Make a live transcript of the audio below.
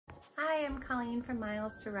Hi, I'm Colleen from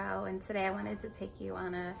Miles to Row, and today I wanted to take you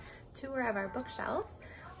on a tour of our bookshelves.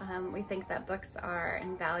 We think that books are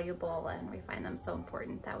invaluable and we find them so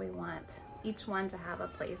important that we want each one to have a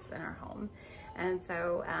place in our home. And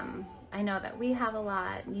so I know that we have a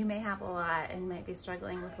lot, you may have a lot, and might be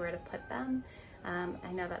struggling with where to put them.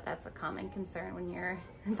 I know that that's a common concern when you're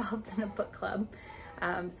involved in a book club.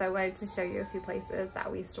 So I wanted to show you a few places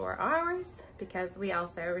that we store ours, because we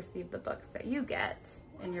also receive the books that you get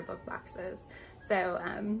in your book boxes. So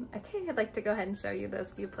okay, I'd like to go ahead and show you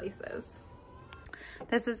those few places.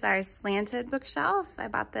 This is our slanted bookshelf. I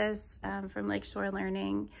bought this from Lakeshore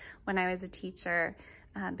Learning when I was a teacher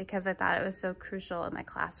because I thought it was so crucial in my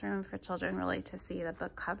classroom for children really to see the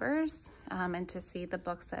book covers and to see the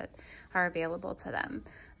books that are available to them.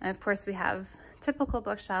 And of course we have typical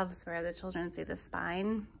bookshelves where the children see the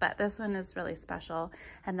spine, but this one is really special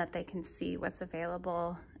and that they can see what's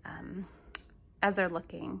available as they're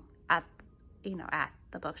looking at, at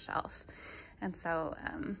the bookshelf. And so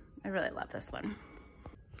I really love this one.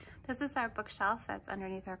 This is our bookshelf that's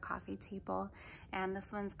underneath our coffee table, and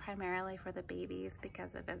this one's primarily for the babies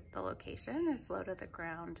because of the location. It's low to the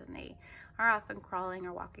ground and they are often crawling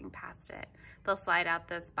or walking past it. They'll slide out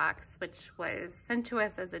this box, which was sent to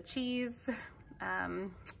us as a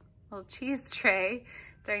little cheese tray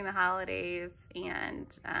during the holidays, and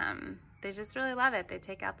they just really love it. They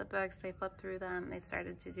take out the books, they flip through them, they've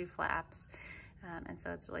started to do flaps. And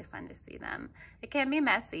so it's really fun to see them. It can be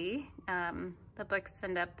messy. The books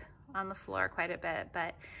end up on the floor quite a bit,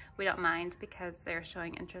 but we don't mind because they're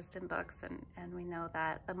showing interest in books, and we know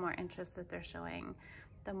that the more interest that they're showing,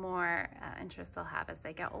 the more interest they'll have as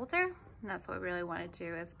they get older. And that's what we really want to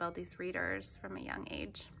do, is build these readers from a young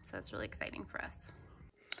age. So it's really exciting for us.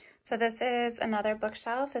 So this is another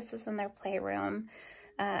bookshelf. This is in their playroom.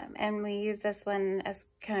 And we use this one as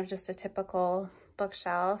kind of just a typical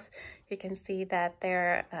bookshelf. You can see that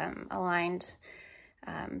they're aligned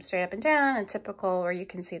straight up and down and typical, where you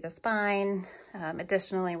can see the spine.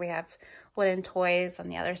 Additionally, we have wooden toys on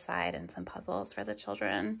the other side and some puzzles for the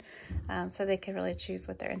children, so they can really choose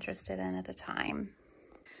what they're interested in at the time.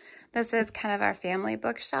 This is kind of our family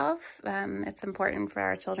bookshelf. It's important for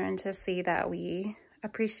our children to see that we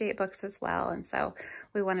appreciate books as well, and so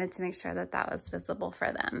we wanted to make sure that that was visible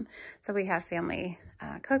for them. So we have family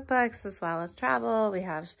cookbooks as well as travel. We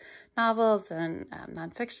have novels and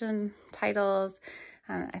nonfiction titles.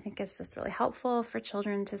 I think it's just really helpful for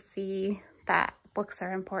children to see that books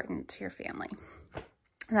are important to your family,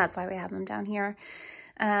 and that's why we have them down here.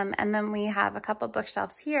 And then we have a couple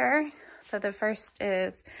bookshelves here. So the first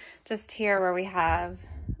is just here where we have,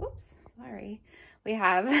 we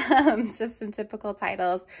have just some typical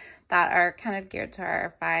titles that are kind of geared to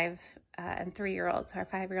our 5 and 3-year-olds. Our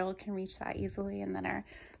 5-year-old can reach that easily, and then our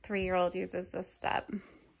 3-year-old uses this step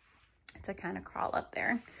to kind of crawl up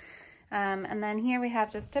there. And then here we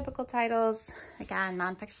have just typical titles, again,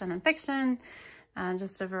 nonfiction and fiction,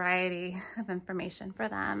 just a variety of information for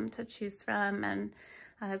them to choose from. And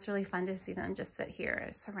it's really fun to see them just sit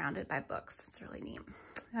here surrounded by books. It's really neat.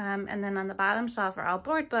 And then on the bottom shelf are all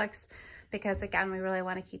board books, because again, we really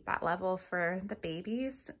want to keep that level for the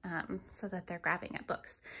babies so that they're grabbing at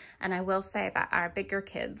books. And I will say that our bigger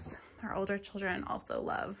kids, our older children, also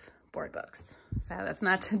love board books. So that's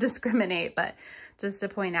not to discriminate, but just to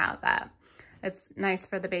point out that it's nice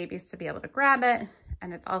for the babies to be able to grab it,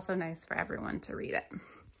 and it's also nice for everyone to read it.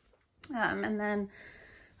 And then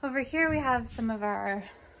over here we have some of our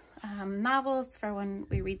novels for when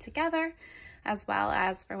we read together, as well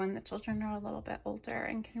as for when the children are a little bit older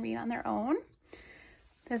and can read on their own.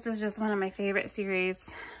 This is just one of my favorite series.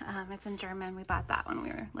 It's in German. We bought that when we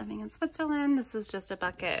were living in Switzerland. This is just a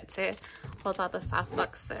bucket to hold all the soft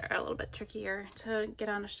books that are a little bit trickier to get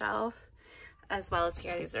on a shelf, as well as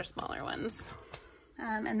here, these are smaller ones.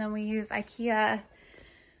 And then we use IKEA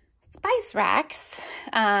spice racks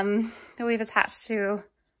that we've attached to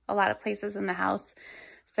a lot of places in the house,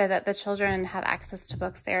 so that the children have access to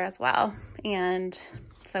books there as well. And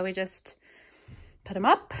so we just put them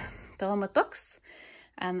up, fill them with books,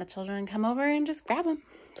 and the children come over and just grab them.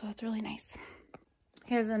 So it's really nice.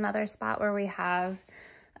 Here's another spot where we have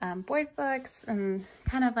board books, and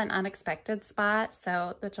kind of an unexpected spot.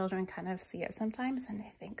 So the children kind of see it sometimes and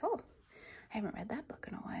they think, oh, I haven't read that book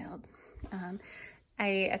in a while. I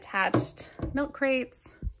attached milk crates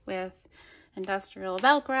with industrial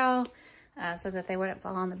Velcro so that they wouldn't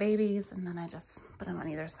fall on the babies, and then I just put them on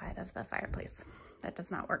either side of the fireplace. That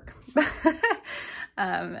does not work.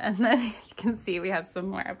 And then you can see we have some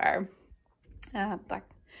more of our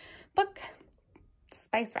book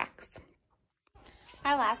spice racks.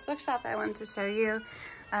 Our last bookshelf I wanted to show you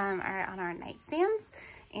are on our nightstands.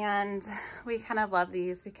 And we kind of love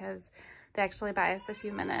these because they actually buy us a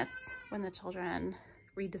few minutes when the children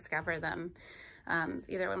rediscover them.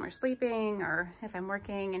 Either when we're sleeping or if I'm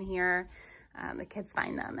working in here, the kids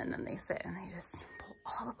find them and then they sit and they just pull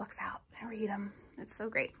all the books out and read them. It's so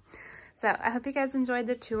great. So I hope you guys enjoyed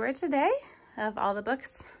the tour today of all the books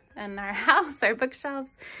in our house, our bookshelves,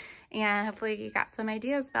 and hopefully you got some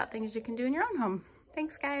ideas about things you can do in your own home.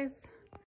 Thanks, guys.